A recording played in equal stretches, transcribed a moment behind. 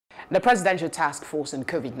The Presidential Task Force on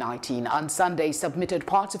COVID-19 on Sunday submitted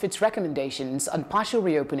parts of its recommendations on partial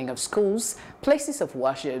reopening of schools, places of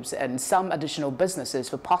worship and some additional businesses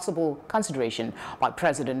for possible consideration by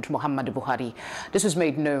President Muhammadu Buhari. This was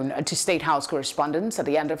made known to State House correspondents at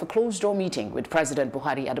the end of a closed-door meeting with President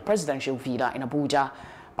Buhari at the presidential villa in Abuja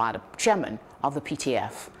by the chairman of the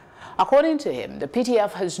PTF. According to him, the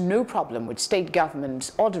PTF has no problem with state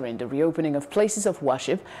governments ordering the reopening of places of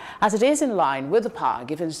worship, as it is in line with the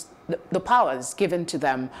powers given to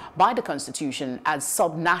them by the Constitution as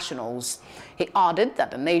subnationals. He added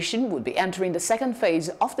that the nation would be entering the second phase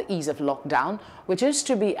of the ease of lockdown, which is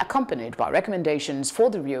to be accompanied by recommendations for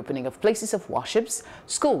the reopening of places of worship,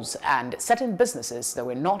 schools and certain businesses that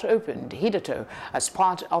were not opened hitherto as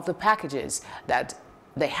part of the packages that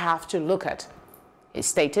they have to look at. He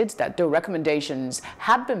stated that though recommendations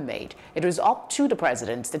had been made, it was up to the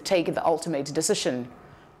president to take the ultimate decision.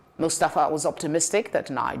 Mustafa was optimistic that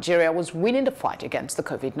Nigeria was winning the fight against the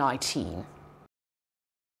COVID-19.